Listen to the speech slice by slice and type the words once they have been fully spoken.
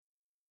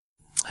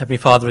Heavenly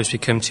Father, as we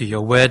come to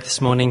your word this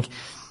morning,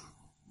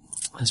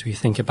 as we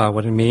think about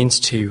what it means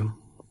to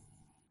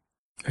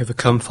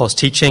overcome false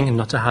teaching and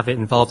not to have it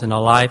involved in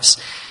our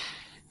lives,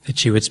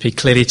 that you would speak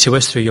clearly to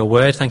us through your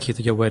word. Thank you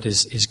that your word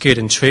is good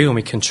and true and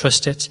we can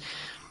trust it.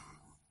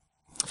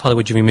 Father,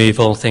 would you remove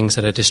all things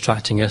that are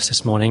distracting us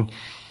this morning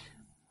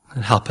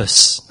and help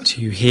us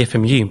to hear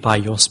from you by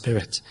your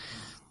Spirit.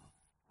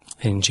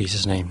 In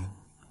Jesus' name.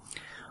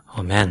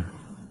 Amen.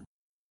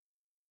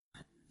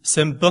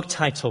 Some book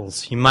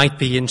titles you might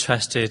be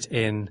interested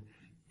in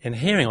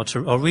hearing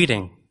or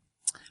reading.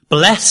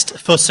 Blessed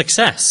for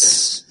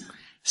Success,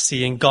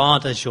 Seeing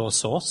God as Your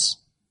Source.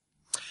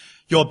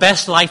 Your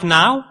Best Life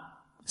Now,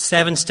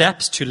 7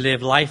 Steps to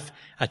Live Life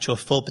at Your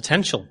Full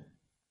Potential.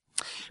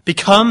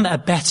 Become a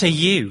Better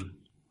You.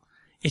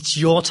 It's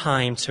your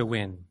time to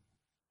win.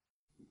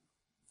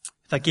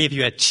 If I gave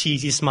you a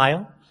cheesy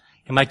smile,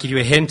 it might give you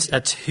a hint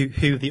at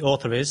who the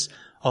author is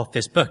of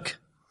this book.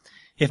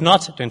 If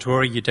not, don't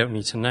worry, you don't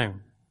need to know.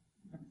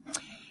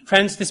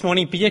 Friends, this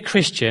morning, be a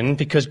Christian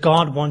because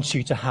God wants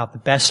you to have the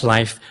best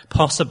life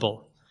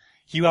possible.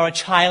 You are a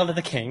child of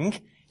the King.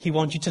 He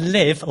wants you to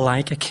live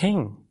like a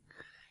king.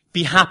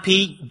 Be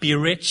happy, be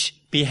rich,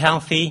 be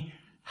healthy,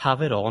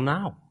 have it all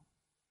now.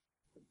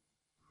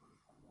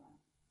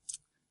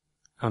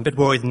 I'm a bit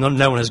worried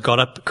no one has got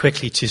up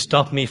quickly to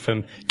stop me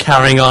from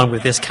carrying on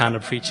with this kind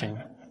of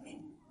preaching.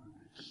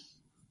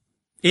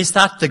 Is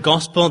that the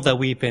gospel that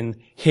we've been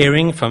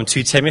hearing from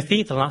 2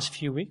 Timothy the last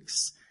few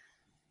weeks?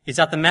 Is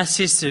that the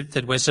message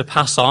that we're to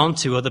pass on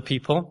to other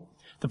people?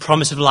 The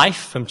promise of life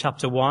from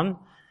chapter 1?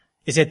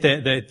 Is it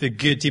the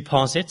good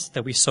deposit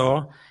that we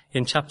saw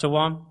in chapter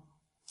 1?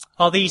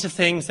 Are these the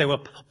things that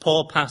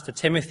Paul passed to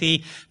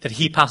Timothy, that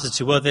he passes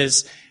to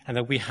others, and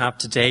that we have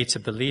today to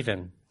believe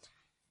in?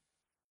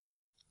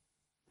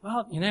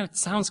 Well, it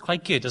sounds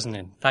quite good, doesn't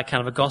it? That kind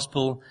of a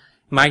gospel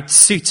might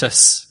suit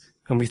us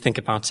when we think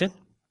about it.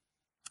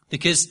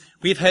 Because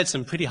we've heard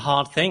some pretty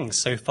hard things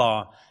so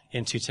far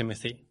in 2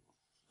 Timothy.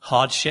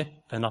 Hardship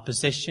and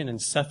opposition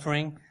and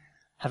suffering.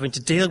 Having to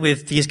deal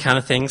with these kind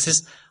of things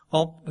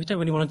we don't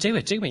really want to do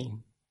it, do we?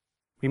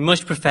 We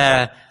much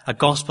prefer a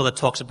gospel that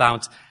talks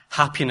about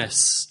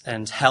happiness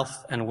and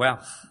health and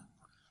wealth.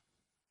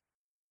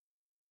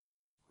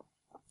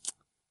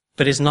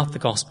 But it's not the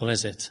gospel,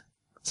 is it?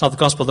 It's not the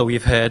gospel that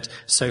we've heard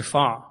so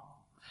far.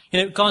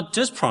 God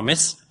does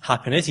promise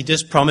happiness. He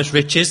does promise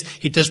riches.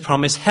 He does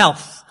promise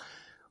health.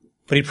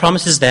 But he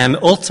promises them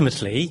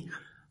ultimately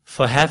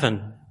for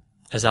heaven,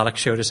 as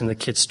Alex showed us in the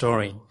kids'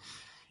 story.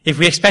 If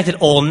we expect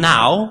it all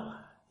now,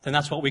 then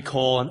that's what we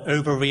call an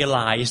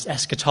over-realized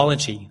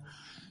eschatology.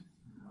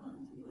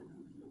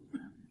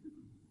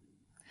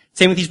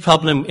 Timothy's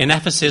problem in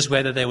Ephesus,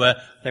 whether they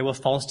were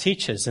false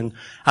teachers, and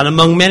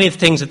among many of the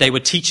things that they were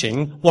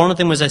teaching, one of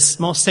them was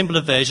a more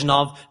simpler version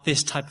of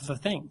this type of a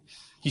thing.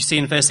 You see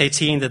in verse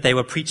 18 that they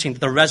were preaching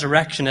that the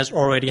resurrection has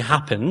already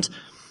happened,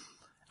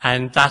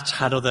 and that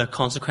had other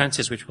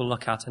consequences, which we'll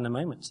look at in a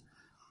moment.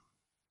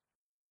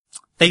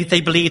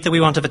 They believe that we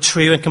want to have a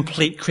true and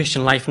complete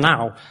Christian life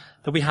now,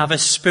 that we have a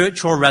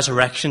spiritual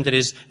resurrection that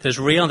is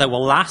real, that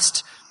will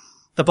last.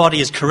 The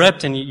body is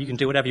corrupt, and you can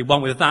do whatever you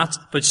want with that,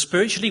 but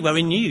spiritually we're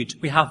renewed.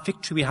 We have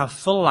victory, we have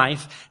full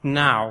life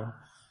now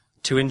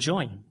to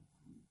enjoy.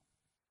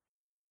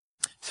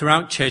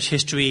 Throughout church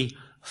history,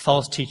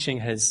 false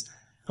teaching has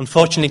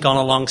unfortunately gone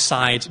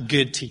alongside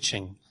good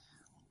teaching.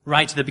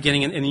 Right at the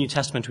beginning in the New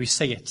Testament, we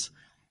see it.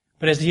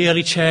 But as the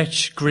early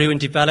church grew and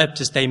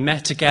developed, as they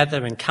met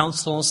together in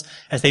councils,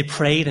 as they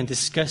prayed and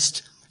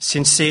discussed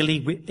sincerely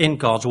in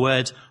God's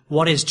word,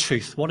 what is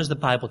truth? What does the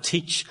Bible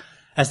teach?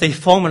 As they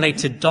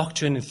formulated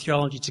doctrine and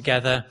theology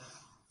together,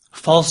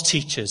 false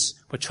teachers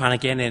were trying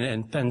to get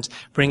in and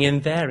bring in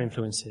their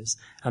influences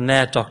and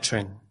their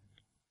doctrine.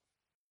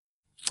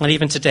 And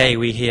even today,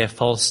 we hear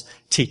false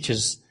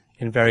teachers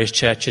in various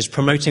churches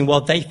promoting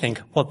what they think,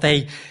 what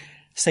they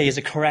say is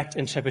a correct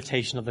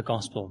interpretation of the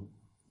gospel.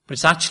 But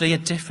it's actually a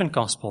different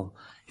gospel.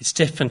 It's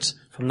different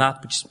from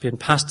that which has been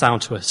passed down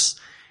to us.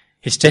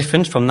 It's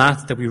different from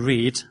that we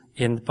read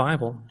in the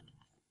Bible.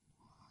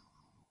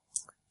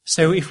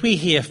 So if we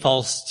hear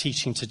false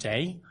teaching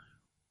today,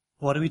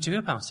 what do we do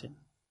about it?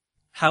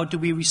 How do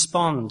we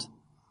respond?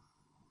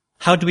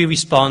 How do we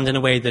respond in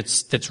a way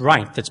that's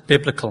right, that's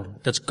biblical,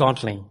 that's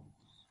godly?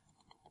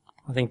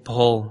 I think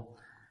Paul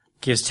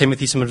gives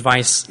Timothy some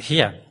advice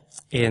here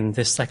in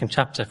this second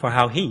chapter for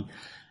how he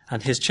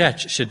and his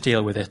church should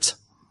deal with it.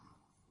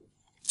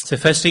 So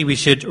firstly, we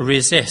should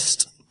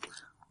resist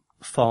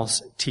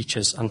false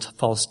teachers and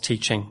false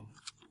teaching.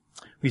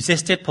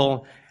 Resist it,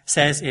 Paul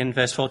says in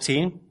verse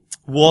 14.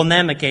 Warn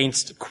them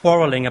against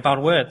quarreling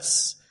about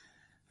words.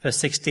 Verse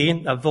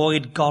 16,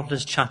 avoid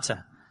godless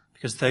chatter,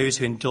 because those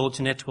who indulge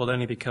in it will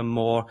only become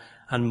more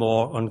and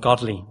more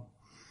ungodly.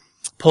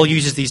 Paul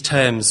uses these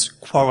terms,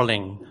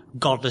 quarreling,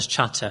 godless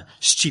chatter,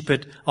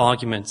 stupid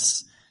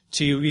arguments,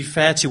 to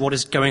refer to what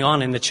is going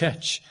on in the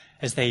church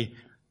as they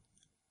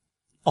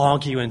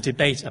argue and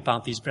debate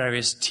about these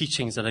various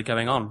teachings that are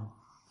going on.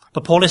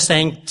 But Paul is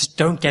saying, just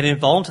don't get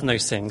involved in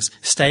those things.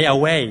 Stay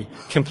away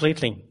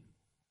completely.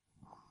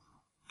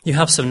 You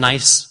have some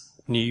nice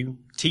new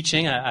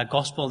teaching, a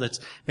gospel that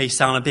may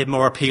sound a bit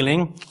more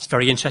appealing. It's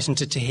very interesting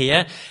to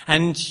hear.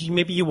 And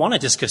maybe you want to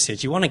discuss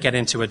it. You want to get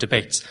into a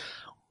debate.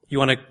 You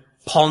want to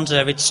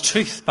ponder its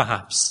truth,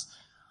 perhaps.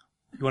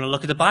 You want to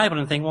look at the Bible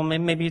and think, well,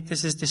 maybe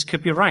this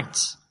could be right.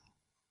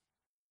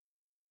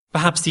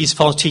 Perhaps these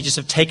false teachers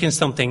have taken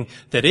something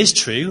that is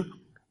true,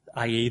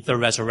 i.e. the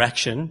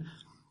resurrection,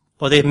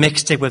 but they've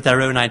mixed it with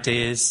their own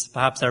ideas,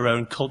 perhaps their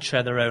own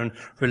culture, their own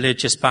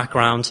religious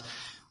background.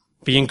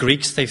 Being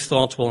Greeks, they've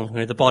thought, well,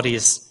 the body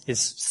is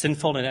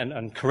sinful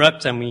and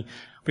corrupt, and we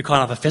can't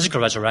have a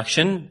physical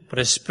resurrection, but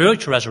a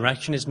spiritual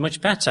resurrection is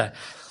much better.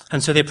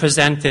 And so they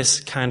present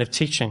this kind of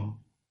teaching.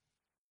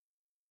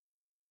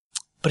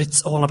 But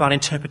it's all about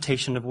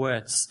interpretation of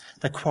words.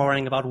 They're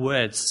quarreling about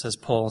words, as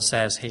Paul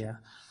says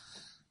here.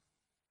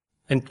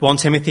 In 1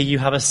 Timothy, you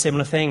have a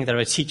similar thing. There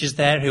are teachers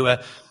there who are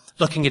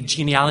looking at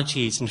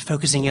genealogies and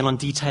focusing in on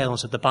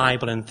details of the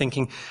Bible and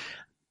thinking,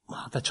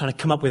 well, they're trying to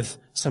come up with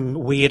some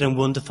weird and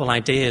wonderful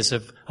ideas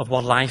of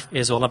what life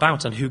is all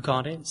about and who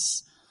God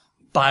is.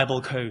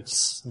 Bible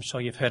codes. I'm sure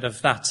you've heard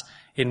of that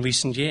in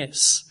recent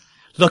years.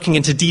 Looking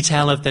into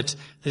detail of that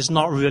that's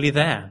not really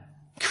there.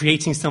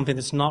 Creating something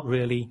that's not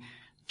really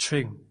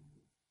true.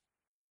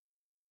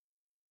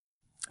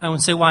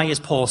 And so why is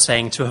Paul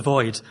saying to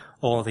avoid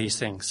all these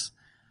things?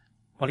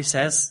 Well, he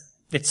says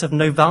it's of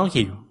no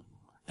value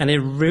and it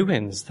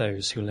ruins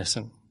those who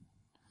listen.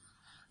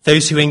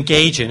 Those who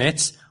engage in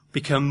it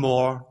become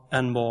more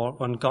and more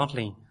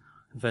ungodly.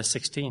 Verse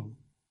 16.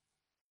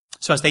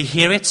 So as they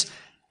hear it,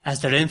 as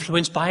they're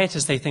influenced by it,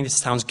 as they think this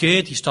sounds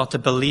good, you start to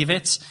believe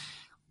it.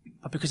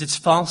 But because it's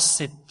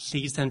false, it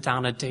leads them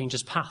down a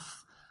dangerous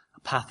path. A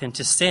path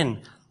into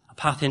sin. A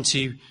path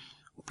into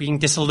being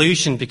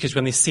disillusioned because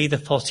when they see the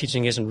false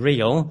teaching isn't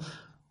real,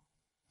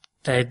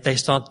 they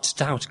start to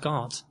doubt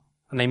God.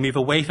 And they move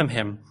away from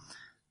him.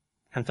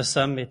 And for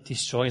some, it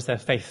destroys their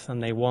faith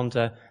and they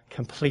wander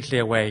completely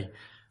away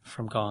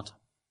from God.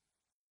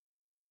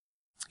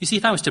 You see,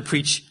 if I was to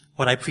preach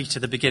what I preached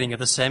at the beginning of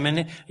the sermon,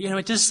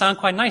 it does sound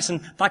quite nice, and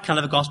that kind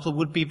of a gospel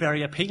would be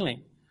very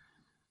appealing.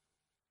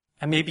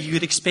 And maybe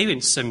you'd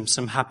experience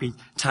some happy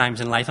times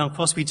in life, and of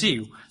course we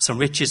do, some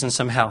riches and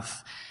some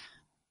health.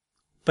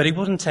 But it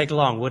wouldn't take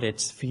long, would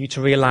it, for you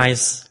to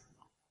realize,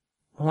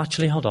 well,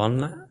 actually, hold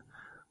on,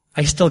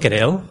 I still get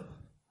ill.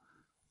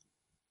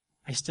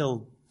 I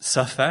still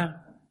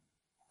suffer.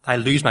 I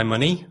lose my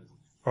money,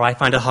 or I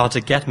find it hard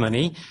to get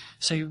money.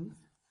 So,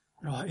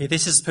 if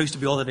this is supposed to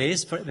be all it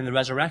is in the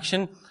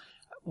resurrection,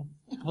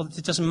 well,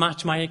 it doesn't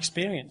match my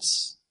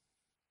experience.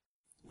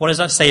 What does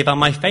that say about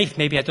my faith?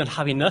 Maybe I don't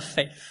have enough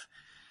faith.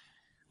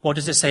 What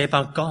does it say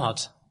about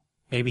God?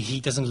 Maybe he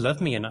doesn't love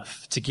me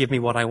enough to give me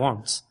what I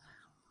want.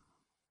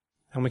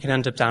 And we can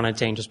end up down a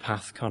dangerous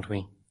path, can't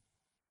we?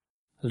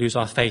 Lose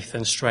our faith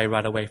and stray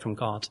right away from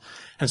God.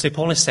 And so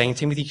Paul is saying,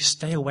 Timothy,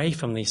 stay away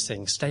from these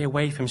things. Stay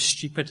away from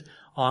stupid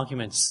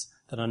arguments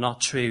that are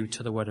not true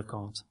to the Word of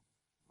God.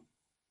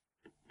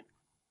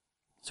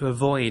 To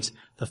avoid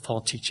the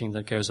false teaching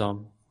that goes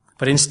on.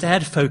 But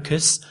instead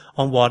focus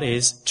on what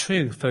is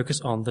true. Focus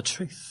on the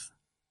truth.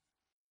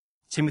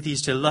 Timothy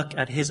is to look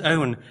at his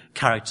own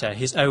character,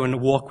 his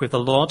own walk with the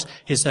Lord,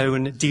 his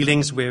own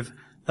dealings with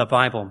the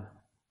Bible.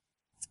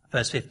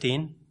 Verse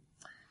 15,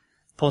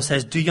 Paul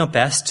says, do your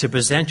best to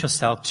present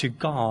yourself to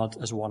God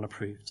as one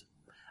approved,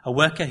 a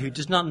worker who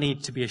does not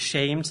need to be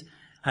ashamed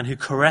and who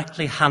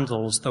correctly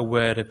handles the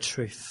word of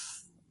truth.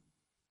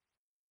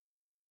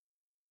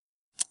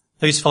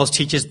 Those false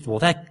teachers, well,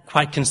 they're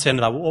quite concerned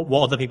about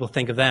what other people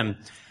think of them.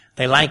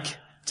 They like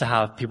to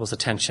have people's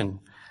attention.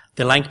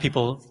 They like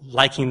people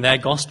liking their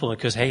gospel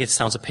because, hey, it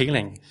sounds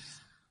appealing.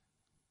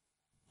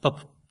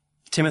 But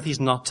Timothy's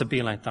not to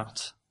be like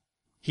that.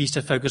 He's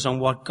to focus on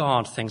what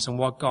God thinks and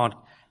what God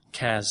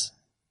cares.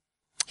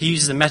 He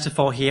uses a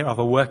metaphor here of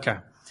a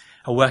worker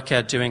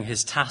doing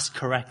his task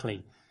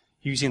correctly,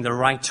 using the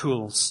right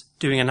tools,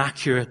 doing an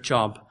accurate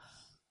job.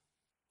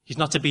 He's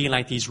not to be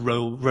like these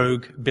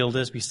rogue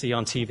builders we see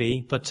on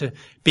TV, but to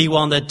be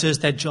one that does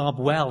their job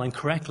well and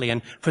correctly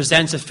and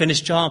presents a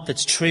finished job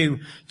that's true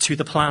to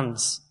the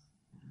plans.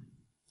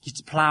 He's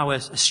to plow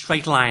a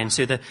straight line,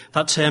 so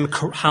that term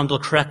handle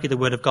correctly the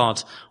Word of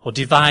God, or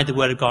divide the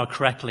Word of God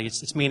correctly.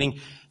 It's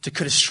meaning to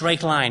cut a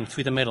straight line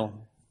through the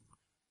middle,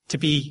 to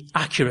be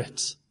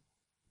accurate,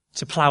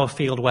 to plow a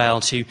field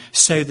well, to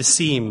sow the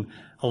seam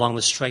along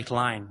the straight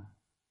line,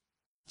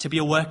 to be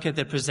a worker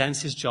that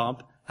presents his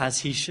job as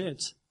he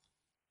should.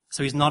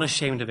 So he's not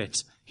ashamed of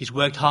it. He's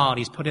worked hard.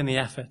 He's put in the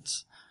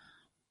effort.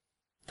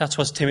 That's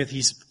what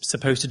Timothy's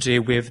supposed to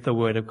do with the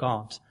Word of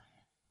God.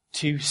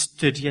 To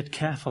study it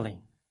carefully.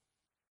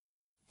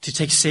 To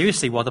take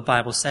seriously what the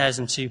Bible says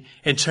and to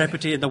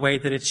interpret it in the way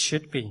that it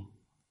should be.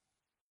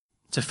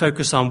 To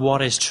focus on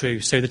what is true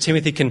so that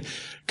Timothy can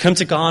come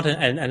to God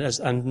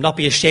and not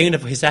be ashamed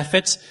of his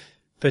efforts,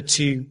 but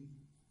to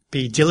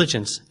be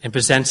diligent in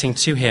presenting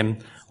to him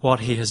what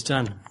he has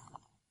done.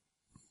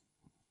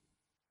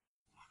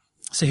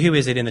 So who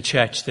is it in the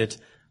church that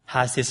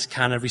has this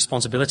kind of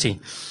responsibility?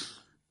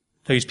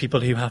 those people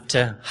who have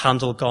to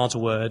handle God's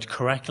word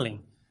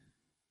correctly.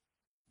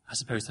 I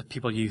suppose the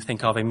people you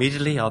think of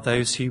immediately are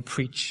those who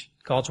preach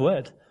God's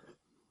word.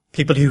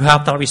 People who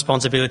have that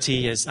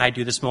responsibility, as I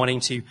do this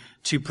morning,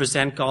 to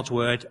present God's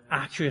word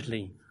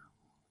accurately,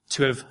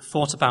 to have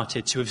thought about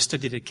it, to have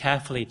studied it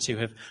carefully, to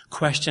have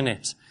questioned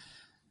it.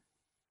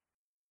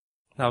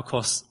 Now, of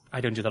course,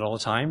 I don't do that all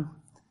the time.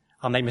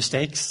 I'll make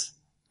mistakes,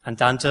 and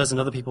Dan does, and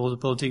other people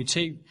will do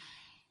too.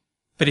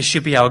 But it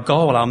should be our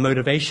goal, our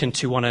motivation,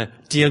 to want to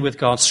deal with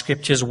God's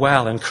scriptures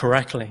well and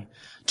correctly,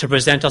 to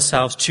present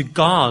ourselves to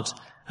God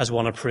as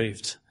one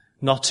approved,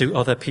 not to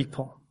other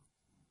people.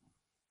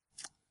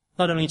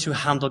 Not only to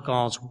handle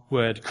God's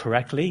word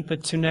correctly,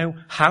 but to know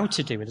how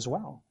to do it as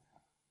well.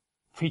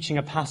 Preaching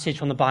a passage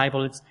from the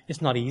Bible,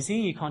 it's not easy.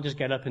 You can't just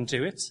get up and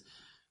do it.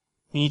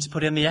 You need to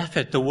put in the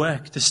effort, the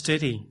work, the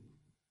study,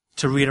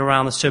 to read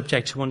around the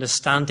subject, to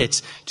understand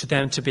it, to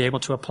then to be able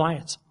to apply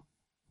it.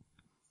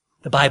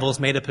 The Bible is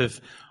made up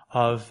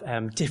of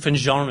different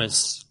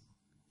genres.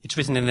 It's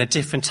written in a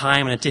different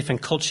time, in a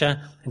different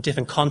culture, in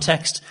different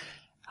context,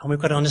 and we've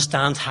got to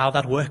understand how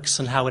that works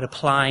and how it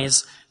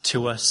applies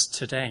to us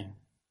today.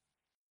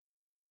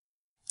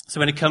 So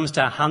when it comes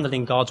to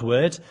handling God's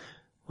word,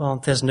 well,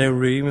 there's no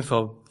room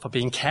for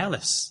being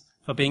careless,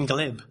 for being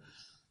glib.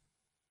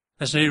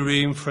 There's no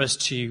room for us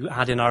to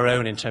add in our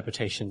own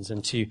interpretations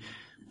and to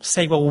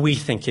say what we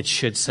think it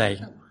should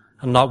say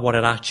and not what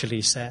it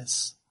actually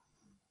says.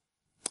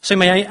 So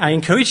may I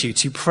encourage you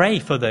to pray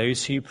for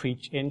those who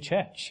preach in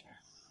church.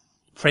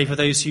 Pray for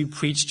those who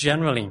preach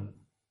generally.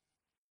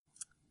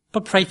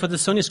 But pray for the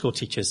Sunday school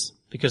teachers,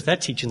 because they're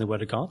teaching the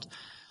Word of God.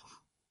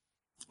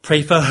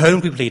 Pray for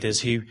home group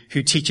leaders who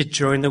teach it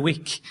during the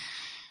week.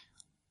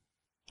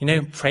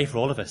 Pray for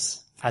all of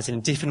us, as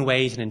in different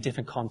ways and in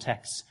different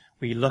contexts,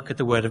 we look at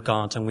the Word of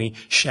God and we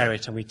share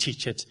it and we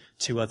teach it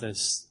to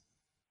others.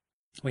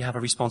 We have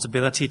a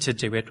responsibility to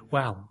do it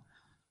well.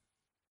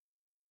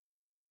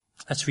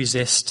 Let's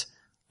resist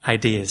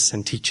ideas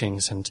and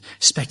teachings and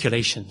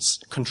speculations,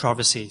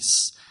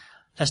 controversies.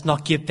 Let's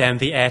not give them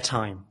the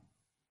airtime.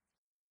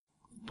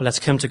 But let's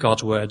come to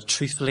God's word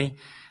truthfully.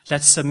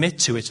 Let's submit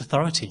to its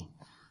authority.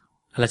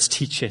 And let's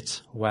teach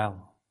it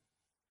well.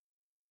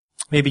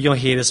 Maybe you're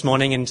here this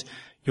morning and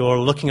you're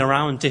looking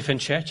around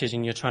different churches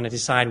and you're trying to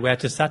decide where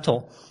to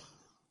settle.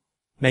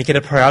 Make it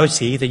a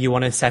priority that you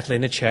want to settle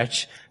in a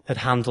church that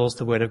handles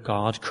the word of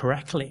God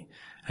correctly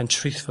and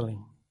truthfully.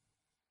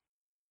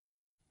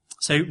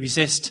 So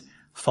resist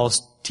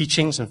false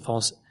teachings and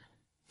false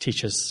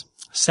teachers.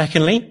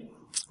 Secondly,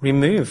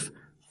 remove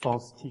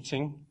false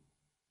teaching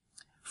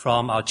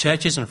from our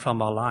churches and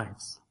from our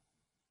lives.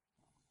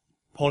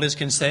 Paul is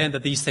concerned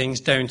that these things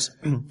don't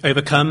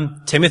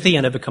overcome Timothy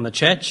and overcome the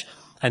church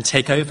and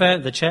take over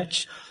the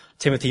church.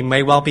 Timothy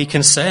may well be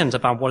concerned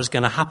about what is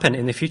going to happen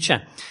in the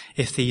future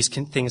if these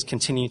things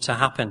continue to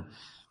happen.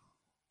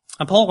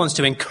 And Paul wants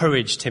to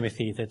encourage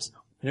Timothy that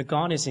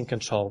God is in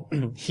control.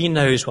 He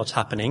knows what's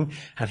happening,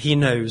 and he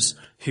knows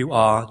who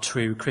are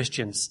true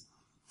Christians.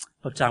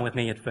 Look down with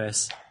me at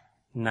verse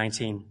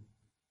 19.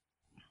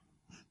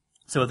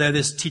 So although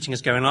this teaching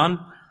is going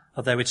on,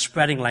 although it's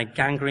spreading like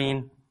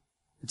gangrene,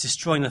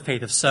 destroying the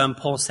faith of some,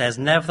 Paul says,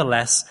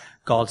 nevertheless,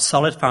 God's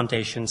solid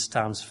foundation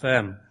stands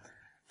firm,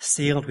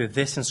 sealed with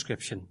this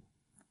inscription: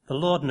 the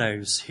Lord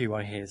knows who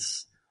are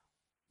his.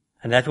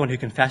 And everyone who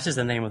confesses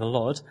the name of the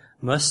Lord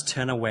must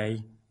turn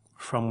away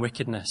from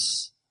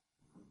wickedness.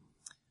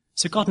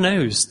 So God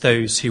knows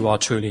those who are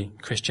truly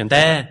Christian.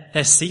 They're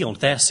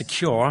sealed, they're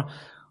secure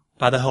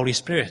by the Holy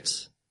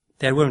Spirit.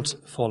 They won't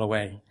fall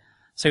away.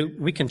 So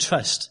we can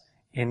trust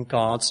in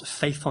God's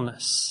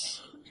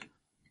faithfulness.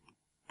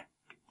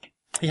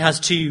 He has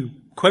two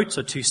quotes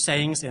or two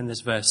sayings in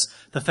this verse.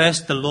 The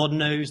first, the Lord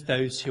knows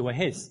those who are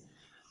his.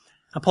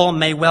 And Paul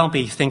may well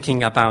be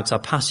thinking about a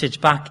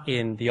passage back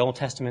in the Old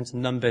Testament,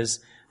 Numbers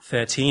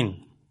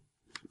 13.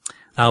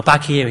 Now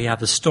back here we have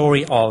the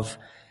story of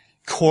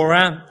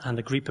Korah and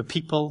the group of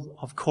people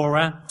of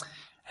Korah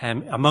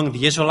among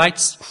the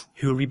Israelites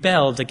who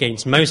rebelled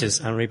against Moses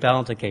and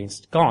rebelled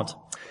against God.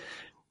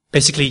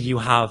 Basically, you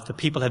have the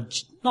people have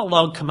not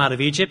long come out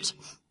of Egypt,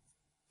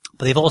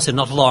 but they've also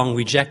not long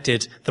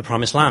rejected the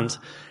promised land.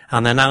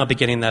 And they're now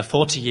beginning their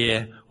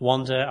 40-year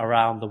wander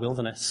around the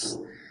wilderness.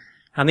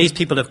 And these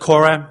people of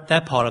Korah,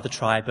 they're part of the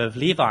tribe of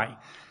Levi.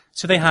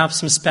 So they have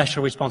some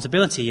special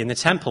responsibility in the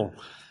temple,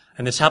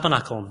 in the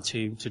tabernacle,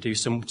 to do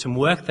some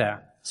work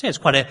there. So it's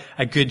quite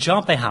a good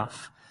job they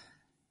have.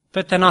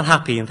 But they're not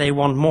happy and they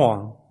want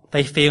more.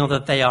 They feel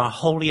that they are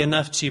holy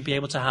enough to be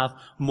able to have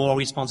more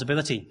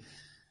responsibility.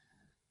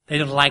 They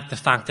don't like the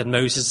fact that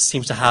Moses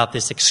seems to have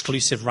this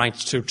exclusive right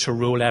to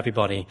rule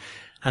everybody.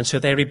 And so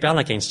they rebel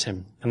against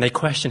him and they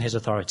question his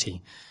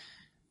authority.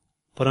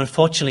 But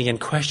unfortunately, in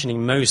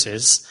questioning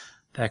Moses,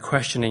 they're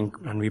questioning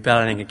and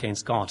rebelling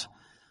against God.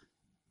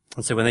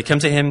 And so when they come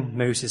to him,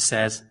 Moses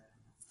says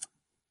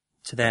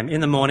to them,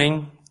 in the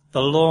morning,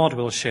 the Lord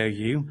will show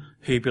you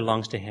who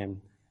belongs to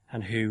him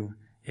and who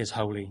is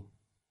holy.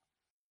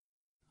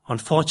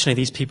 Unfortunately,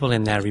 these people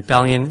in their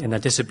rebellion, in their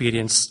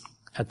disobedience,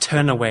 had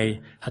turned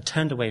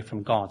away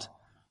from God.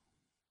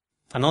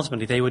 And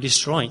ultimately they were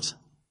destroyed.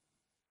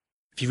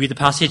 If you read the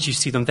passage, you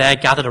see them there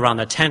gathered around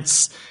their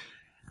tents,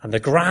 and the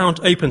ground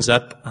opens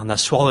up and they're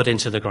swallowed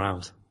into the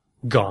ground.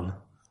 Gone.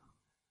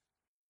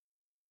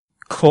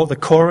 The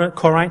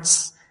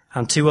Korites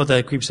and two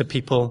other groups of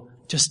people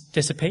just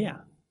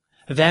disappear.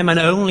 Them and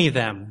only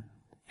them.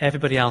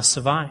 Everybody else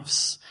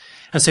survives.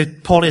 And so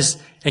Paul is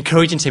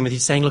encouraging Timothy,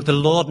 saying, look, the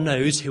Lord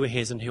knows who are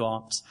his and who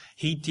aren't.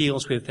 He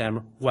deals with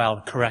them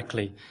well,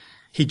 correctly.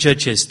 He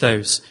judges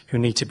those who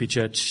need to be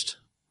judged.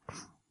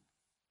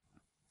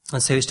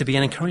 And so it's to be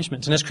an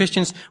encouragement. And as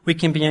Christians, we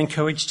can be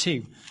encouraged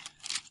too.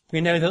 We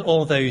know that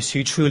all those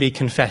who truly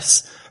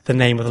confess the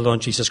name of the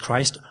Lord Jesus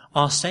Christ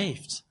are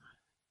saved.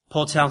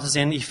 Paul tells us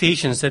in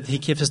Ephesians that he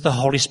gives us the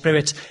Holy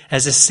Spirit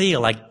as a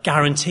seal, a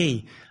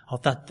guarantee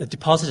of that, the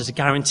deposit is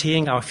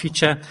guaranteeing our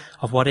future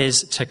of what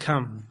is to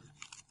come.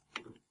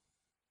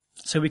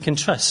 So we can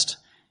trust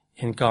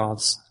in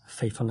God's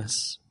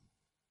faithfulness.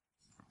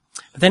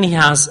 But then he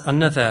has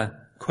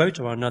another quote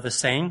or another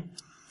saying.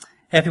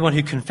 Everyone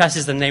who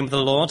confesses the name of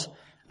the Lord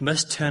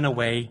must turn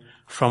away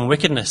from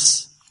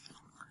wickedness.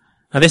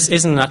 Now this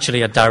isn't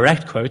actually a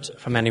direct quote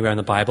from anywhere in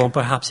the Bible.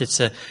 Perhaps it's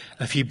a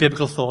few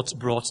biblical thoughts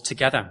brought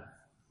together.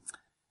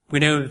 We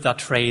know that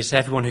phrase,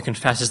 everyone who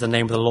confesses the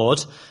name of the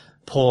Lord.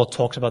 Paul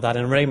talks about that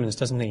in Romans,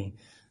 doesn't he?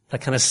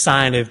 That kind of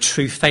sign of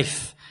true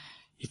faith.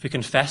 If we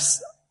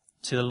confess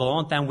to the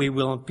Lord, then we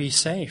will be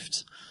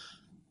saved.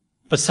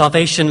 But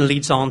salvation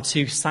leads on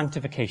to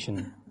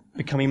sanctification,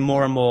 becoming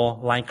more and more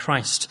like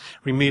Christ,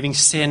 removing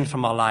sin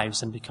from our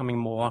lives and becoming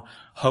more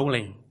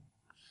holy.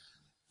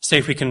 So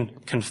if we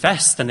can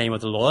confess the name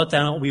of the Lord,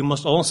 then we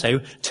must also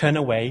turn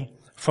away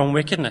from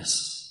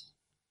wickedness.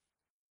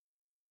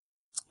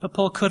 But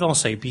Paul could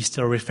also be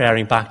still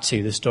referring back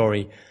to the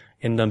story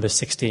in Numbers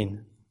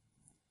 16.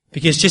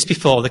 Because just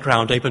before the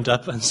ground opened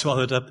up and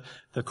swallowed up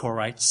the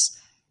Korites,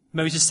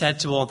 Moses said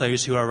to all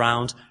those who were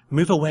around,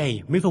 move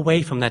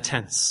away from their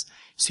tents,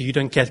 so you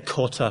don't get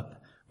caught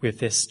up with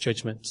this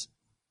judgment.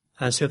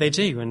 And so they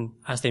do, and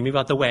as they move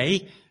out the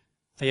way,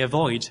 they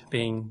avoid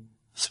being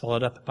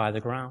swallowed up by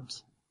the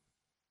ground.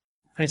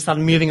 And it's that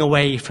moving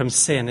away from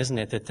sin, isn't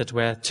it, that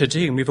we're to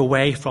do, move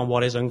away from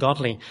what is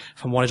ungodly,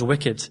 from what is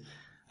wicked,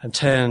 and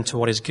turn to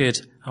what is good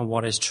and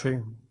what is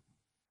true.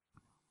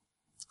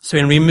 So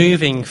in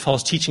removing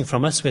false teaching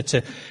from us, we're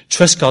to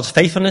trust God's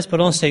faithfulness, but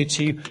also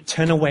to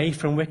turn away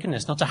from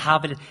wickedness, not to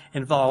have it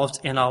involved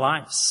in our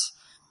lives.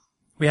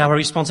 We have a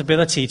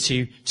responsibility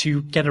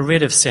to get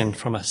rid of sin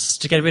from us,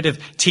 to get rid of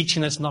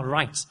teaching that's not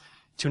right,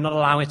 to not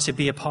allow it to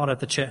be a part of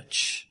the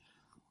church,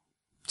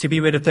 to be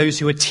rid of those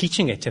who are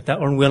teaching it if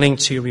they're unwilling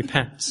to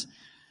repent,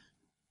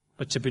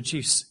 but to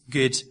produce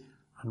good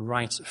and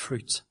right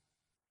fruit.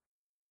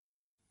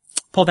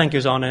 Paul then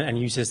goes on and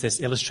uses this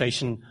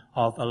illustration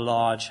of a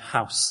large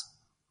house.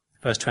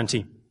 Verse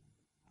 20.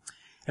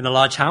 In a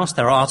large house,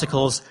 there are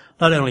articles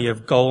not only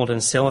of gold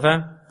and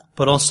silver,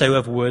 but also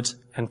of wood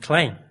and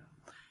clay.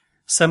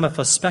 Some are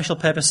for special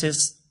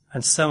purposes,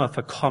 and some are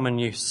for common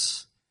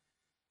use.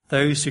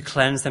 Those who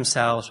cleanse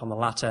themselves from the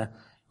latter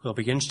will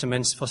be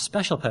instruments for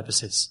special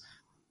purposes,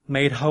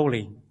 made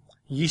holy,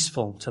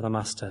 useful to the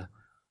master,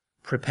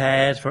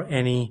 prepared for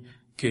any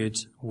good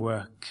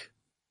work.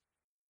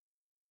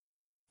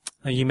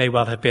 Now, you may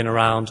well have been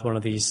around one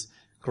of these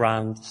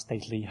grand,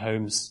 stately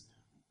homes.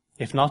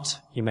 If not,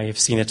 you may have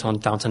seen it on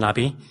Downton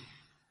Abbey.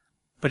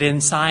 But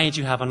inside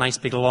you have a nice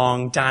big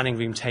long dining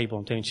room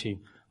table, don't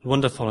you?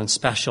 Wonderful and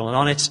special. And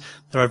on it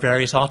there are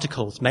various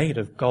articles made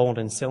of gold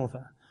and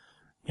silver.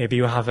 Maybe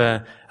you have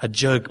a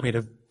jug made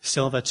of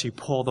silver to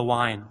pour the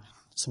wine.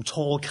 Some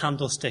tall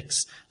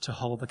candlesticks to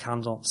hold the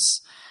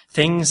candles.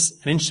 Things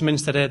and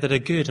instruments that are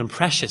good and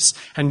precious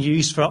and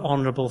used for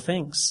honourable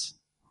things.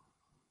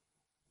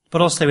 But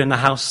also in the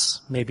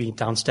house, maybe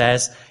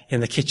downstairs, in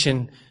the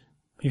kitchen,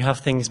 you have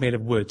things made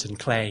of wood and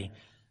clay,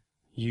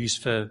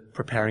 used for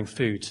preparing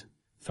food,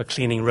 for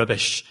cleaning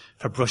rubbish,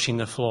 for brushing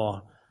the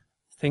floor.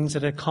 Things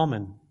that are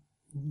common,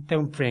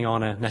 don't bring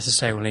honour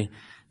necessarily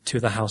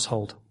to the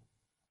household.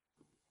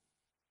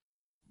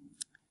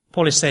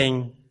 Paul is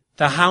saying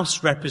the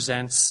house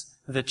represents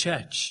the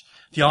church.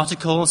 The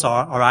articles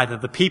are either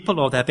the people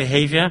or their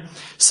behaviour,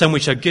 some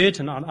which are good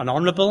and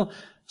honourable,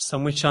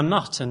 some which are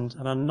not and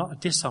are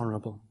not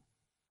dishonourable.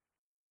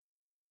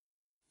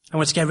 And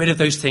we're to get rid of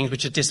those things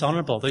which are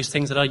dishonourable, those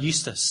things that are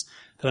useless,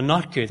 that are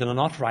not good, that are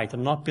not right, that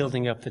are not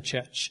building up the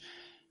church.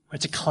 We're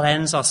to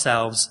cleanse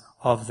ourselves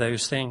of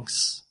those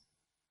things.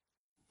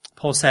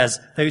 Paul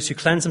says, those who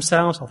cleanse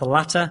themselves of the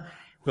latter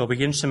will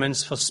be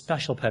instruments for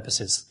special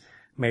purposes,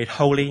 made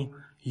holy,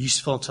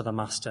 useful to the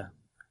master,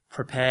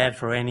 prepared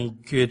for any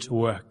good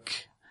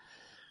work.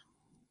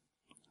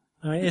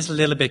 Now, it is a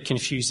little bit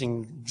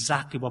confusing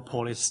exactly what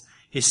Paul is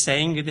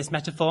saying with this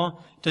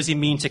metaphor. Does he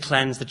mean to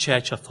cleanse the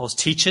church of false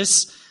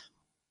teachers,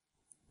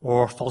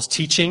 or false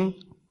teaching,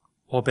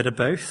 or a bit of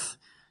both?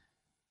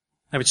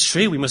 Now, it's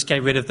true, we must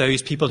get rid of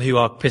those people who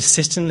are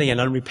persistently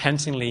and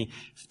unrepentingly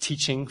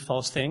teaching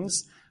false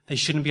things. They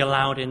shouldn't be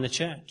allowed in the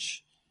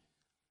church.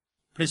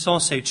 But it's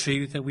also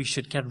true that we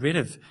should get rid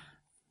of,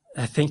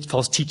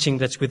 false teaching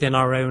that's within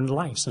our own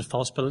lives and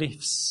false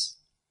beliefs.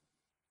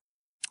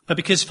 But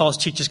because false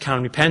teachers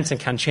can repent and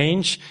can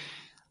change,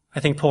 I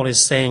think Paul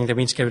is saying that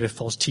we need to get rid of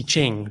false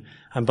teaching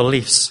and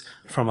beliefs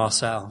from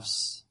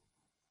ourselves.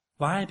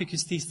 Why?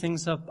 Because these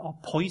things are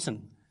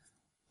poison.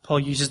 Paul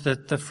uses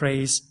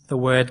the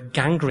word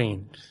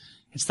gangrene.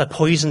 It's the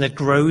poison that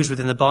grows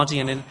within the body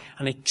and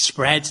it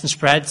spreads and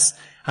spreads,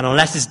 and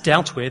unless it's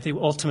dealt with, it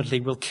ultimately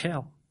will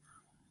kill.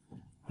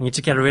 We need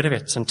to get rid of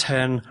it and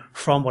turn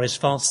from what is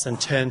false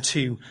and turn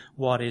to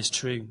what is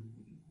true.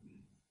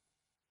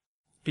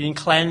 Being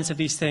cleansed of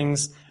these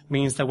things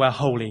means that we're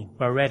holy,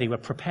 we're ready, we're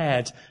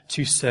prepared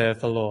to serve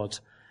the Lord.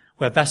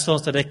 We're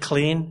vessels that are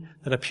clean,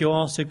 that are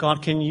pure, so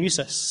God can use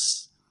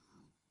us.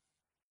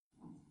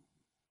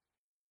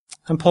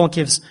 And Paul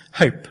gives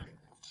hope.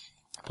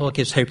 Paul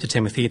gives hope to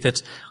Timothy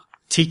that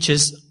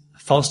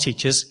false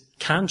teachers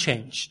can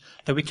change,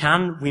 that we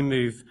can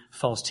remove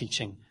false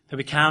teaching, that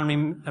we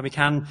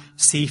can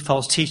see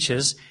false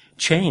teachers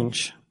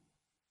change.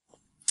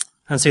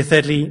 And so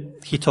thirdly,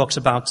 he talks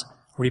about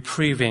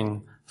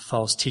reproving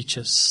false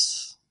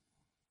teachers.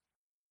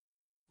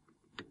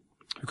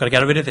 We've got to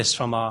get rid of this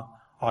from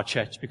our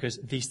church because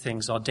these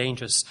things are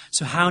dangerous.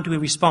 So how do we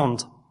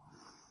respond?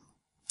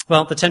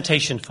 Well, the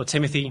temptation for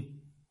Timothy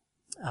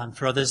and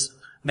for others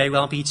may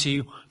well be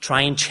to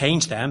try and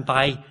change them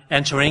by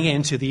entering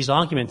into these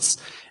arguments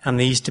and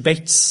these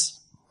debates.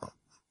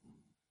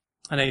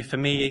 I know for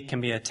me it can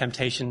be a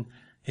temptation,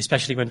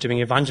 especially when doing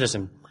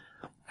evangelism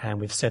and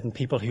with certain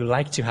people who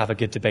like to have a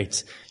good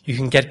debate. You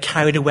can get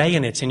carried away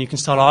in it and you can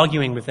start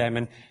arguing with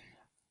them,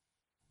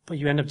 but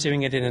you end up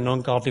doing it in an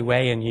ungodly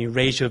way and you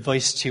raise your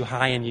voice too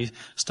high and you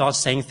start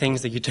saying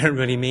things that you don't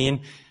really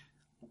mean,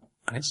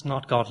 and it's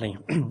not godly.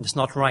 It's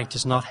not right.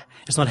 It's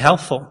not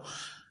helpful.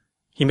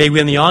 You may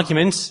win the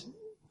argument,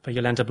 but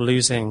you'll end up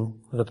losing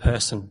the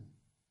person.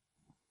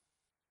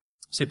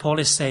 So Paul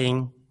is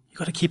saying, you've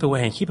got to keep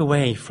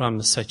away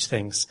from such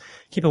things.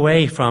 Keep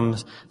away from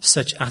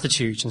such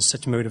attitudes and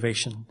such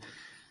motivation.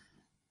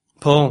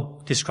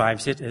 Paul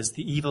describes it as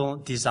the evil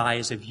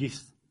desires of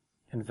youth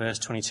in verse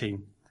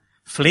 22.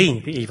 Flee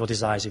the evil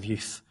desires of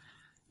youth.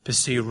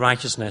 Pursue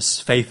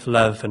righteousness, faith,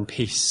 love, and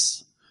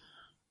peace.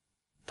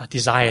 That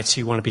desire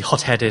to want to be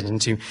hot-headed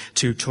and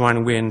to try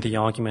and win the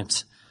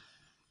argument.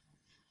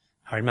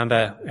 I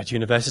remember at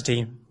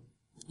university,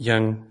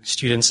 young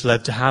students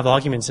loved to have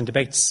arguments and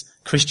debates,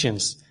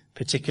 Christians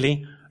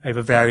particularly,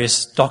 over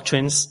various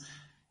doctrines.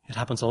 It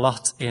happens a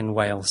lot in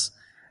Wales.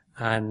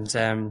 And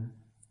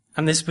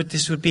this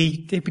would be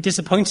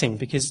disappointing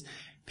because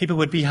people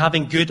would be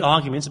having good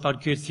arguments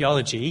about good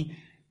theology,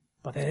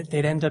 but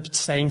they'd end up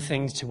saying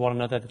things to one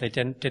another that they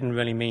didn't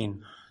really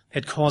mean.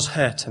 It'd cause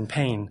hurt and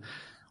pain,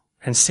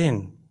 and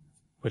sin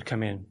would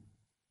come in.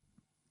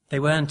 They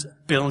weren't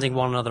building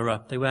one another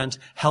up. They weren't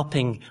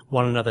helping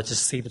one another to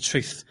see the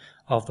truth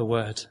of the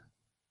word.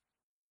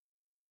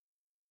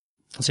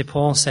 And so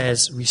Paul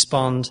says,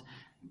 respond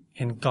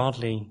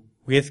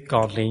with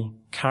godly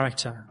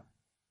character.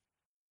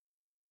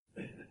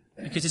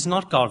 Because it's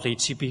not godly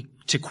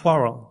to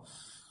quarrel.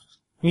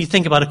 When you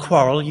think about a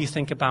quarrel, you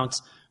think about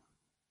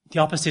the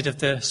opposite of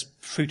the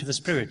fruit of the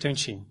Spirit,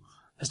 don't you?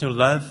 There's no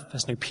love,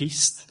 there's no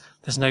peace,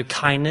 there's no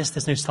kindness,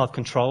 there's no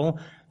self-control.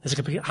 There's a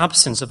complete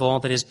absence of all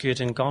that is good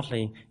and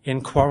godly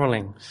in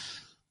quarreling.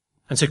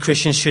 And so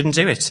Christians shouldn't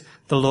do it.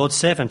 The Lord's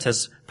servant,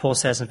 as Paul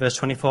says in verse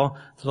 24,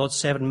 the Lord's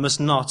servant must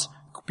not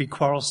be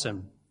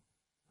quarrelsome,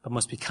 but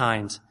must be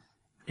kind,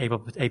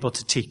 able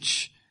to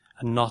teach,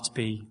 and not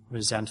be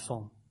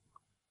resentful.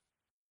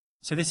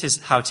 So this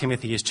is how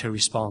Timothy is to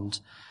respond,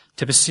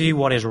 to pursue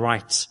what is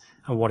right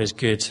and what is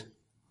good,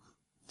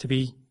 to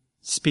be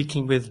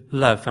speaking with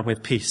love and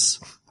with peace,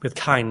 with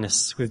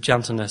kindness, with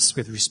gentleness,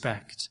 with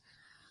respect.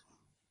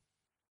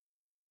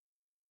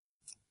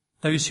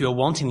 Those who are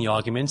wanting the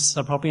arguments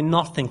are probably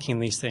not thinking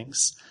these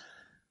things.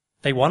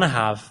 They want to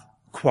have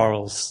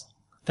quarrels.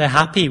 They're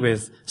happy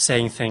with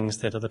saying things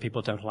that other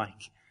people don't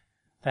like.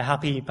 They're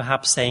happy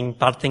perhaps saying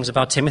bad things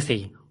about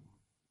Timothy,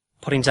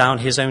 putting down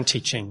his own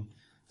teaching,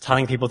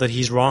 telling people that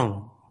he's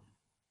wrong.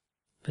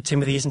 But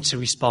Timothy isn't to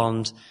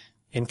respond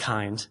in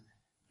kind,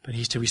 but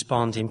he's to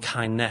respond in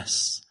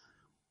kindness,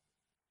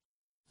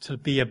 to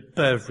be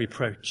above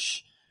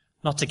reproach,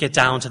 not to get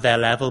down to their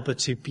level, but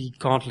to be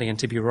godly and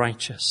to be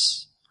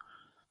righteous.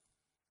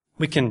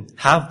 We can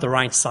have the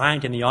right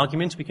side in the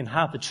argument, we can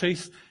have the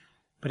truth,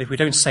 but if we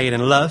don't say it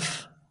in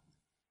love,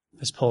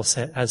 as Paul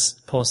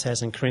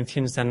says in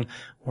Corinthians, then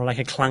we're like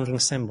a clanging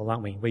cymbal,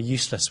 aren't we? We're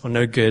useless, we're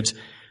no good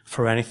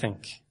for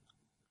anything.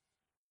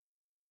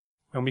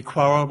 When we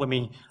quarrel, when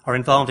we are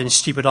involved in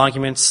stupid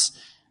arguments,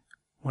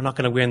 we're not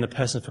going to win the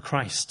person for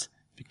Christ,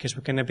 because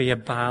we're going to be a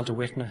bad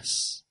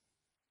witness.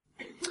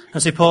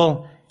 And so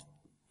Paul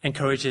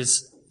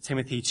encourages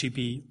Timothy to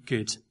be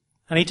good.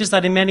 And he does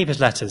that in many of his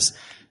letters.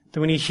 That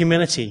we need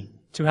humility,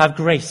 to have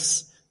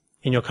grace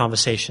in your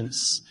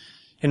conversations.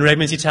 In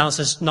Romans, he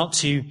tells us not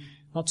to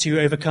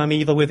overcome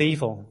evil with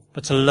evil,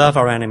 but to love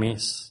our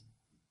enemies.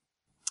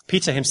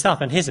 Peter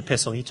himself, in his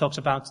epistle, he talks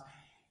about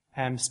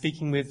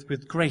speaking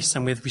with grace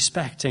and with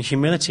respect and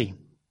humility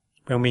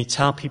when we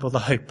tell people the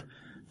hope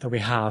that we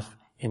have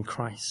in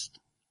Christ.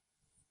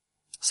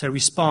 So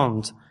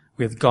respond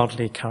with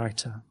godly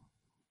character.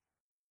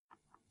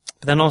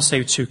 But then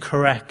also to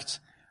correct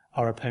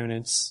our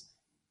opponents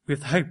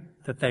with hope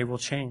that they will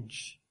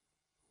change.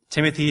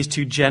 Timothy is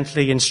to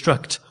gently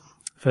instruct,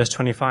 verse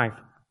 25.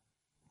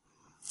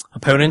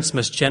 Opponents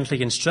must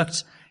gently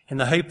instruct in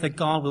the hope that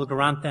God will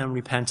grant them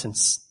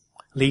repentance,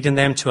 leading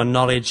them to a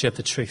knowledge of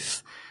the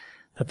truth,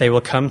 that they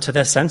will come to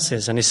their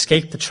senses and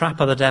escape the trap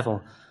of the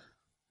devil,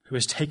 who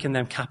has taken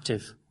them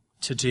captive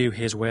to do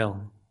his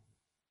will.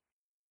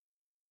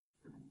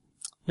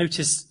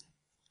 Notice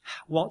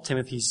what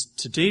Timothy's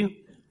to do,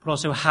 but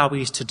also how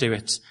he's to do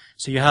it.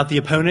 So you have the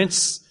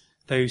opponents,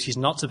 those he's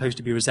not supposed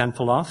to be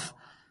resentful of.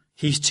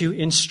 He's to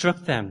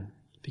instruct them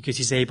because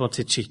he's able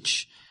to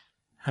teach.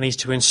 And he's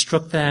to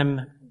instruct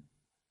them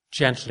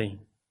gently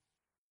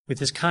with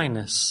his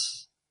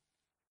kindness.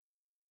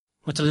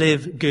 We're to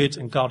live good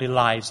and godly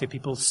lives so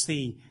people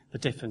see the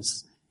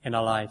difference in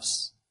our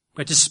lives.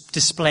 We're to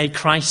display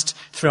Christ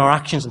through our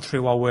actions and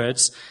through our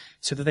words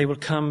so that they will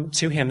come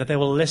to him, that they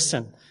will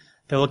listen.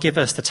 They will give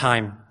us the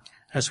time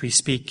as we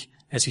speak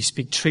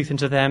truth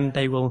into them.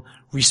 They will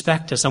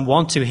respect us and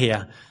want to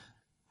hear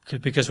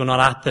because we're not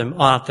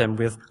at them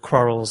with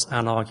quarrels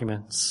and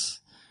arguments.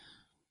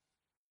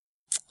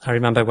 I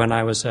remember when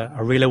I was a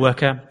relay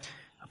worker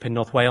up in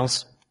North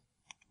Wales,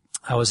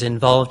 I was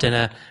involved in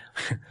a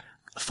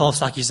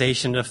false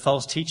accusation of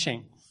false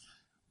teaching.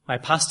 My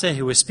pastor,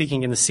 who was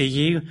speaking in the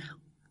CU,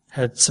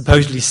 had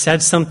supposedly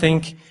said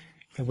something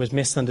that was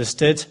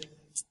misunderstood.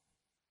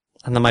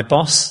 And then my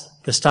boss,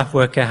 the staff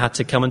worker, had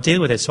to come and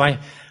deal with it. So I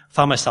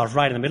found myself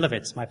right in the middle of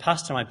it. My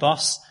pastor and my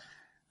boss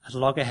at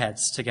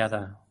loggerheads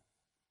together.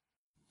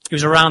 It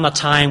was around that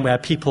time where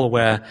people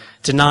were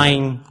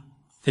denying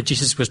that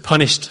Jesus was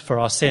punished for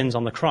our sins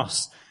on the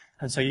cross.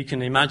 And so you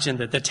can imagine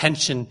that the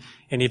tension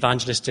in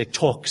evangelistic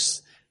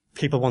talks,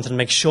 people wanted to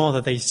make sure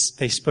that they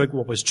spoke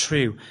what was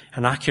true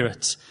and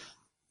accurate.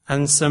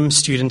 And some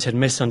student had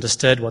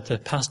misunderstood what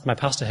my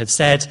pastor had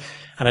said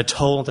and had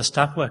told the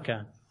staff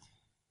worker.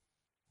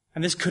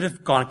 And this could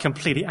have gone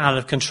completely out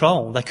of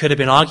control. There could have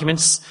been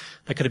arguments,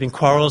 there could have been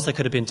quarrels, there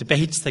could have been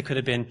debates, there could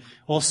have been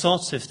all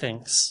sorts of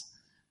things.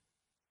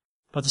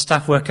 But the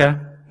staff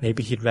worker,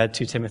 maybe he'd read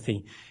 2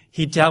 Timothy,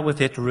 he dealt with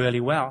it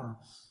really well.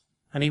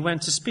 And he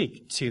went to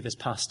speak to this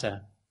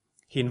pastor.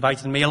 He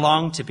invited me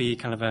along to be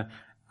kind of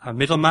a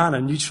middleman,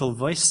 a neutral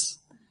voice.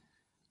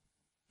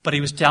 But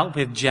he was dealt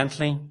with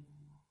gently,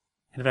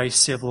 in a very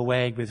civil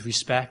way, with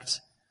respect.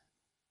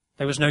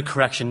 There was no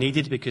correction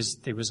needed because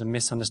there was a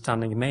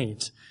misunderstanding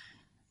made.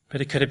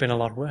 But it could have been a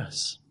lot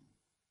worse.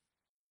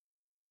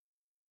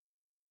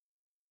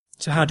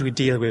 So how do we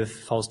deal with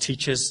false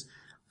teachers,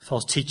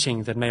 false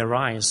teaching that may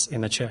arise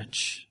in the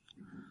church?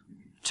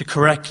 To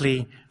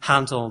correctly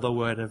handle the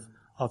word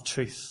of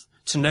truth.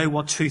 To know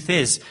what truth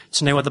is.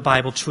 To know what the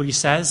Bible truly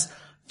says.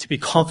 To be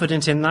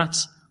confident in that.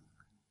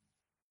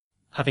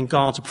 Having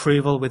God's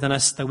approval within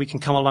us, that we can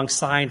come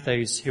alongside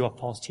those who are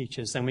false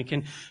teachers. And we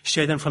can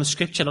show them from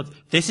Scripture, look,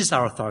 this is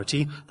our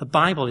authority. The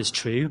Bible is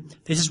true.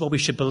 This is what we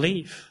should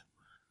believe.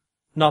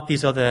 Not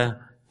these other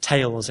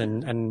tales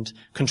and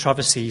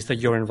controversies that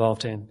you're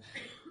involved in.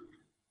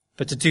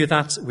 But to do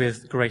that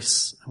with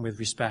grace and with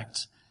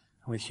respect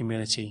and with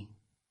humility.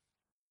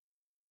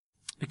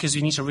 Because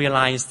we need to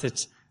realize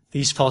that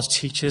these false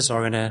teachers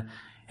are in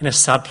a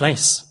sad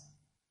place.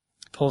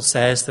 Paul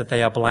says that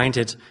they are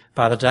blinded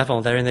by the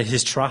devil. They're in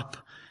his trap.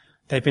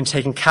 They've been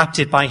taken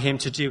captive by him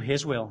to do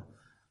his will.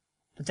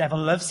 The devil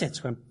loves it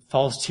when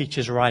false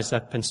teachers rise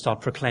up and start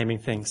proclaiming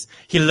things.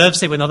 He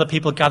loves it when other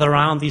people gather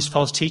around these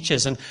false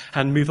teachers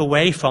and move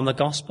away from the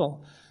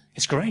gospel.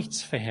 It's great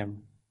for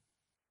him.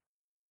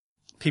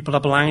 People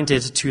are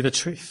blinded to the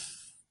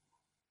truth.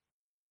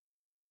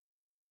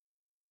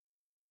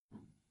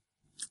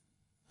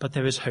 But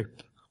there is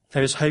hope.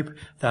 There is hope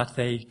that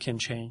they can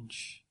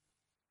change.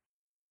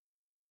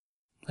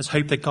 There's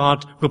hope that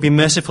God will be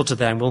merciful to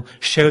them, will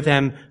show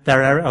them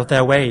their error of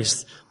their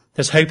ways.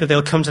 There's hope that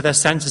they'll come to their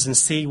senses and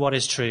see what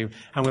is true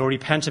and will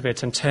repent of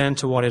it and turn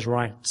to what is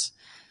right.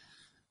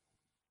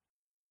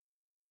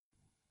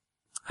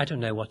 I don't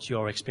know what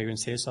your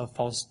experience is of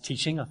false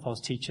teaching, of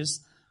false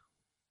teachers.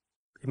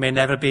 It may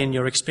never be in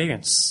your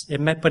experience,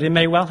 but it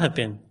may well have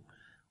been.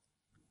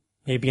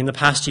 Maybe in the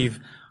past you've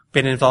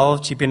been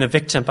involved, you've been a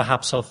victim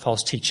perhaps of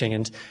false teaching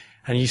and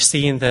you've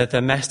seen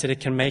the mess that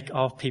it can make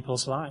of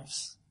people's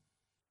lives.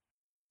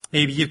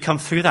 Maybe you've come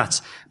through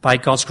that by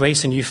God's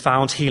grace and you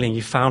found healing,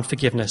 you found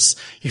forgiveness,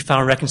 you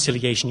found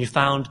reconciliation, you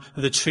found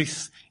the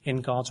truth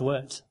in God's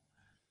word.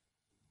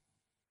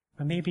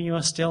 But maybe you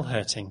are still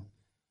hurting.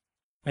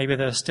 Maybe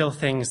there are still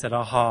things that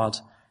are hard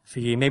for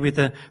you. Maybe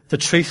the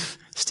truth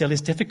still is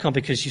difficult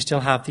because you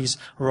still have these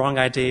wrong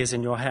ideas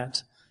in your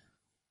head.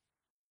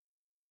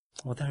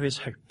 Well, there is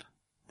hope.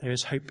 There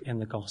is hope in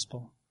the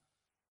gospel.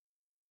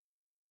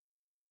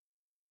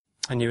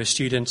 I knew a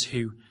student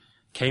who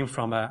came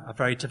from a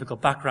very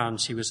difficult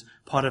background. She was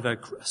part of a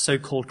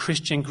so-called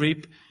Christian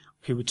group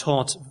who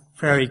taught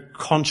very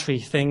contrary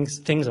things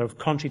that are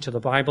contrary to the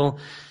Bible,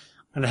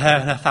 and her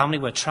and her family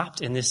were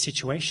trapped in this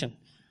situation.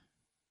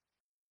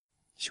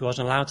 She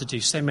wasn't allowed to do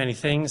so many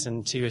things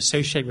and to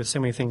associate with so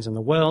many things in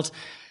the world,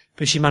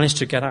 but she managed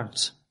to get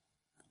out.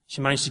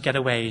 She managed to get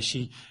away.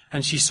 She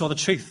saw the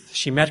truth.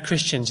 She met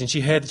Christians and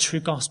she heard the true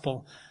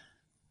gospel,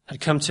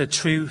 had come to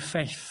true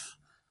faith.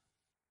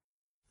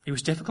 It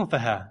was difficult for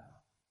her,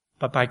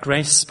 but by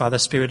grace, by the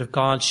Spirit of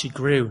God, she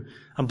grew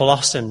and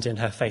blossomed in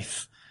her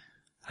faith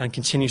and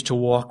continues to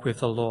walk with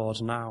the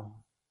Lord now.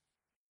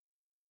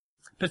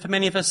 But for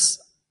many of us,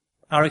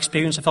 our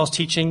experience of false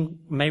teaching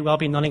may well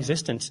be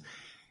non-existent.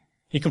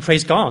 You can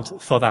praise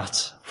God for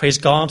that. Praise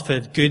God for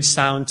good,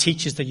 sound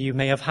teachers that you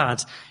may have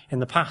had in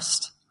the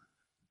past.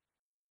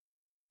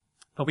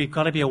 But we've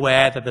got to be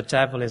aware that the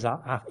devil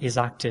is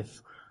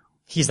active.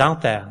 He's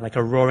out there like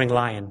a roaring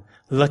lion,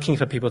 looking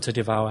for people to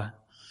devour.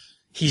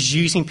 He's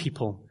using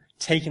people,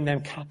 taking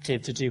them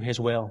captive to do his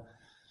will.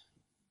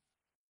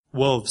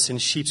 Wolves in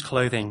sheep's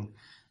clothing,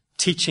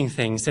 teaching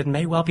things that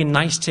may well be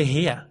nice to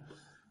hear.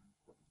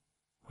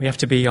 We have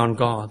to be on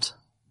guard.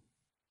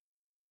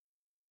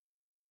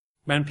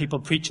 When people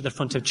preach at the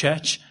front of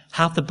church,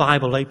 have the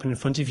Bible open in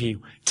front of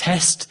you.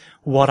 Test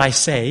what I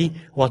say,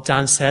 what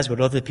Dan says, what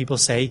other people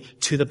say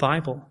to the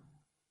Bible.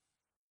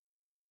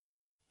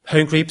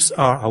 Home groups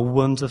are a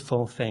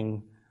wonderful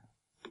thing.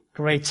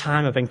 Great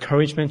time of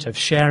encouragement, of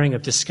sharing,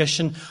 of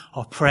discussion,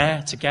 of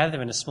prayer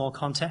together in a small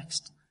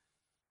context.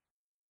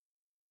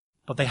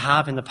 But they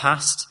have in the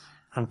past,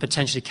 and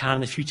potentially can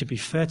in the future, be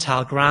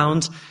fertile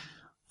ground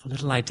for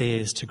little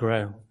ideas to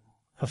grow,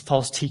 for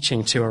false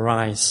teaching to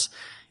arise.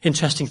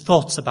 Interesting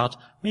thoughts about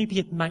maybe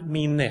it might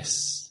mean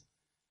this.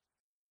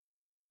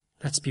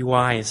 Let's be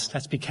wise.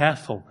 Let's be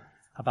careful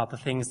about the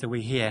things that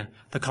we hear,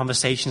 the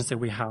conversations that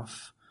we have.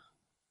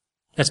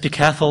 Let's be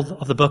careful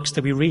of the books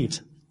that we read.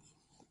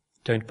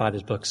 Don't buy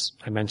those books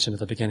I mentioned at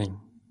the beginning.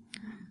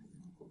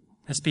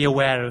 Let's be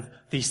aware of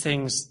these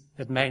things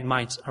that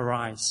might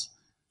arise.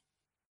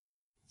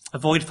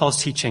 Avoid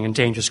false teaching and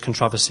dangerous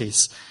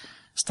controversies.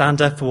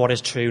 Stand up for what is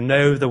true.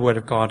 Know the Word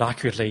of God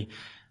accurately,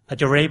 that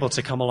you're able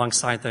to come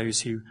alongside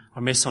those who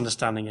are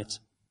misunderstanding it,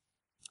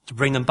 to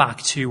bring them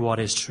back to what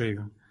is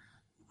true.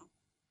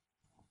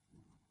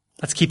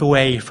 Let's keep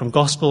away from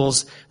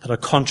gospels that are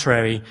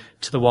contrary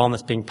to the one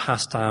that's being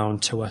passed down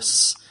to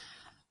us,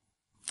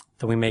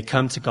 that we may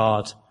come to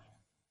God,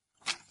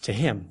 to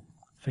Him,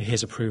 for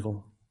His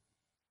approval.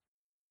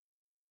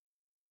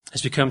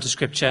 As we come to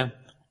Scripture,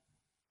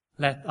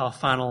 let our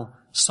final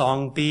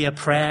song be a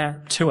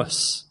prayer to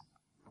us.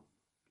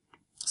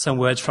 Some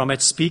words from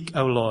it. Speak,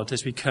 O Lord,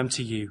 as we come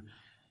to you,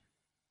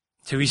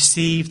 to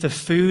receive the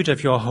food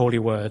of your holy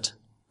word.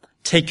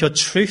 Take your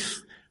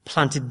truth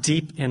planted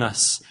deep in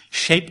us,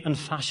 shape and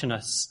fashion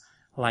us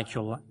like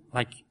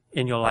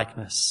in your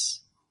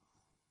likeness.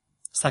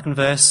 Second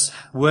verse,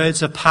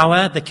 words of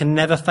power that can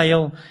never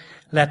fail.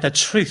 Let the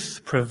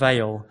truth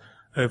prevail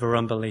over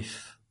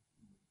unbelief.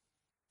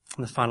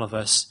 And the final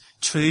verse,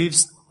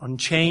 truths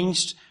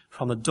unchanged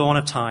from the dawn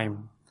of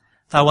time,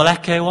 that will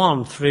echo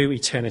on through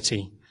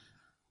eternity.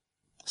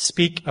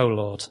 Speak, O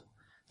Lord,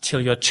 till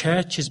your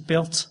church is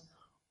built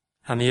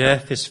and the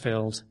earth is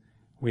filled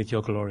with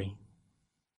your glory.